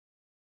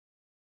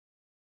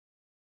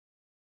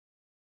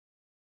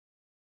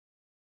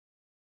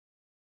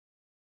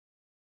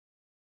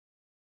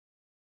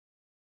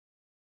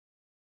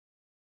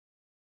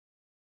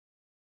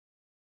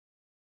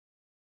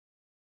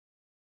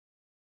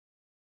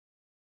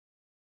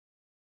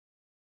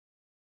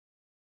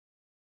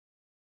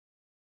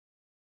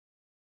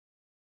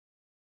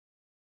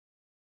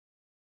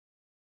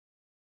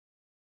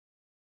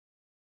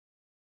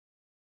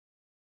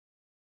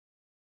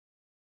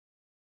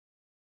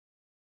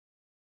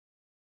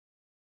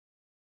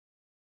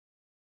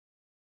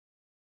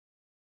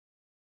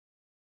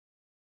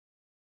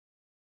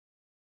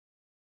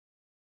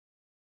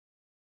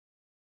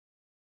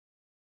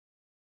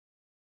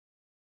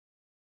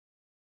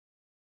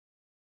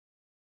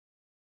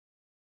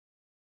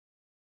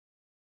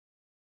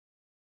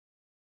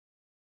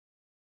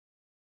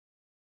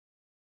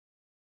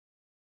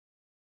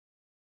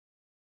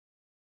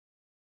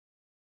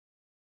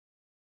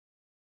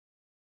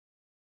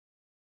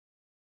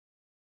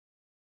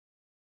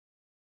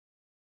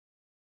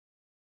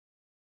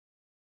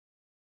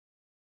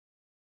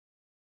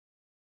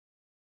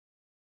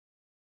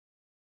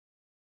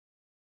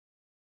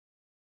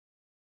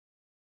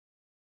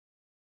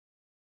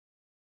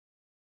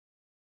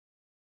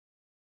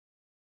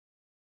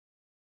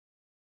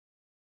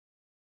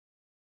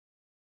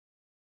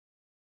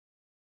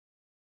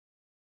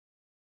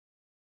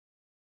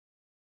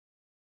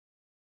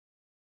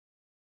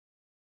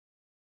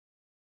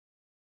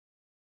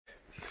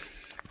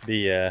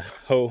the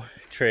Ho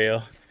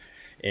Trail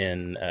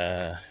in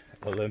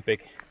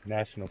Olympic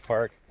National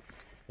Park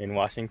in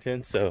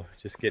Washington, so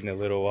just getting a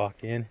little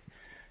walk in.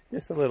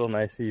 Just a little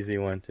nice easy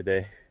one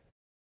today.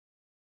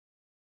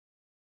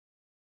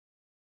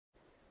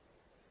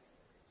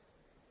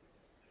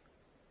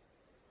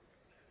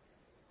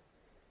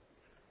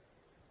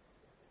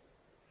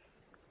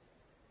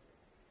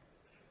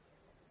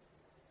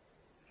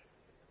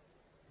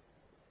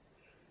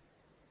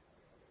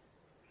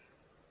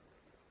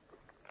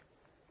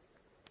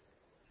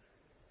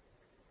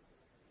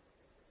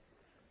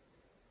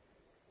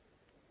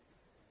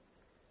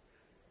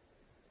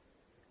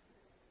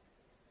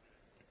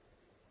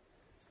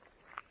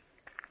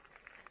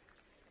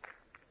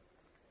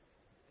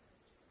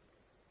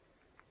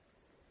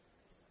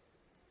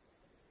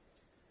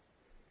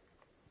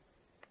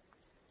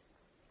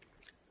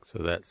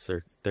 So that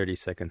 30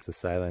 seconds of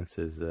silence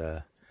is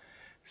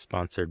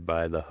sponsored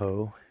by the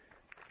Ho,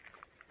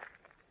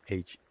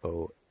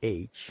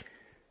 H-O-H,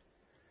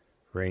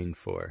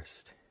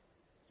 rainforest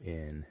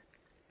in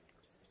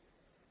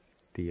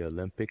the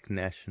Olympic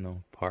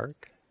National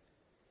Park.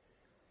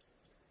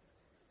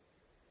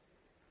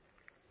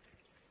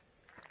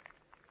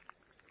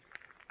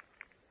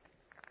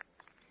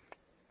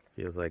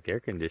 Feels like air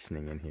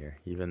conditioning in here.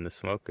 Even the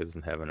smoke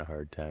isn't having a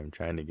hard time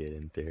trying to get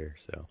into here,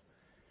 so.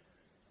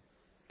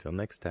 Till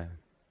next time.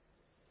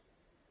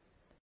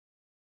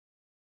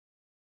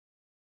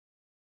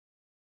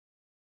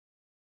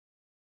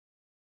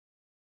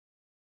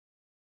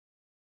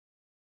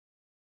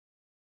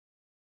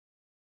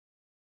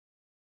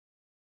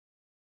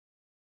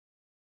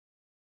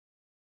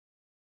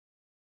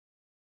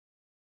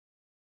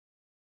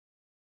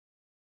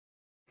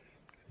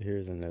 So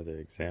here's another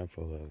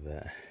example of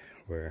that,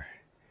 where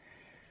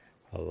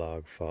a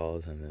log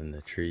falls and then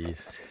the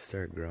trees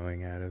start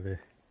growing out of it.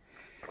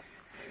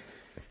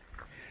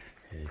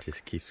 And it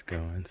just keeps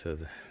going, so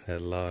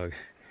that log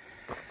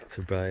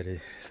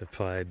supplied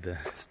the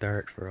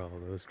start for all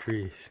those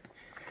trees.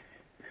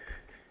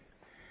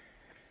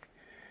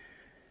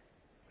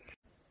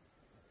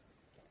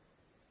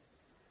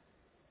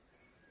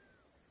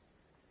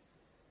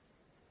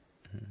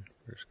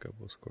 First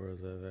couple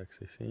squirrels I've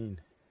actually seen.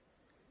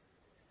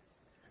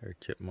 Or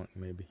chipmunk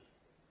maybe.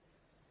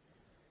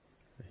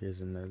 But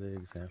here's another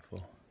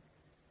example.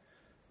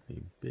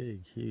 The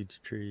big, huge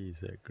trees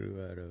that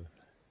grew out of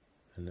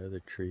another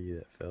tree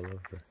that fell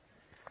over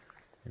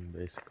and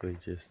basically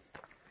just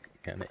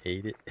kind of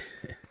ate it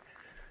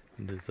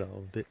and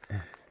dissolved it,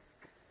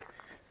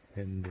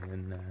 and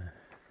then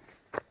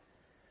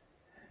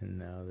and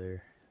now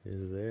there.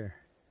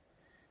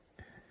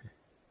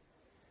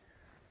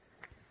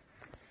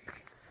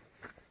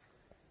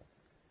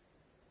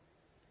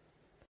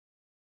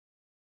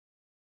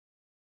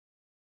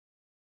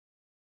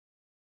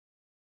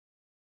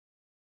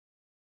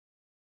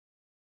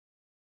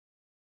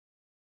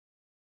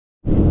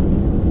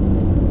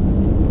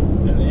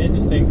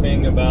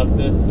 Thing about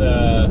this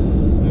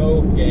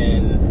smoke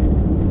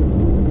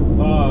and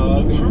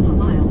fog, in half a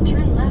mile,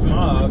 turn left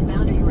onto West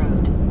Boundary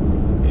Road,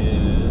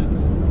 is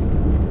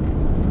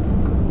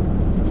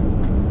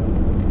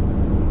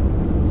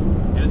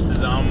this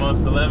is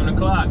almost 11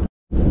 o'clock.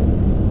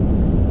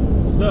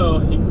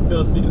 So you can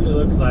still see what it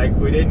looks like.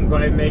 We didn't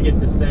quite make it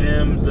to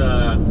Sam's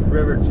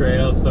river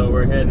trail, so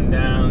we're heading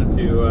down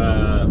to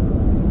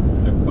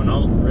the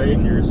Quinault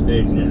Ranger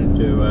Station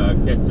to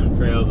catch some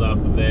trails off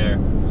of there.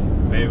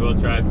 Maybe we'll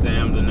try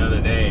Sam's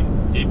another day.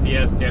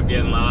 GPS kept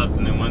getting lost,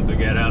 and then once we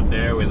got out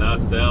there, we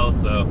lost cells,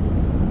 so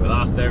we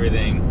lost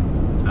everything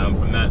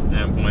from that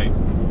standpoint.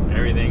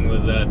 Everything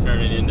was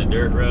turning into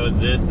dirt roads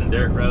this and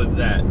dirt roads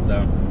that.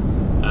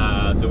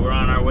 So we're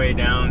on our way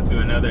down to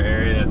another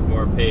area that's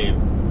more paved.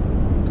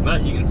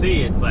 But you can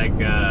see it's like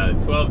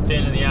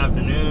 12:10 in the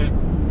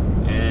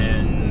afternoon,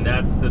 and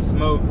that's the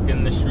smoke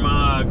and the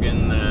smog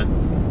and the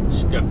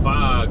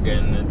fog,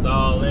 and it's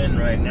all in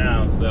right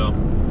now. So.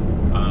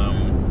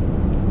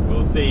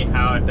 We'll see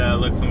how it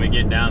looks when we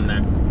get down there.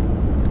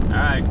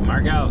 All right,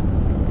 Mark out.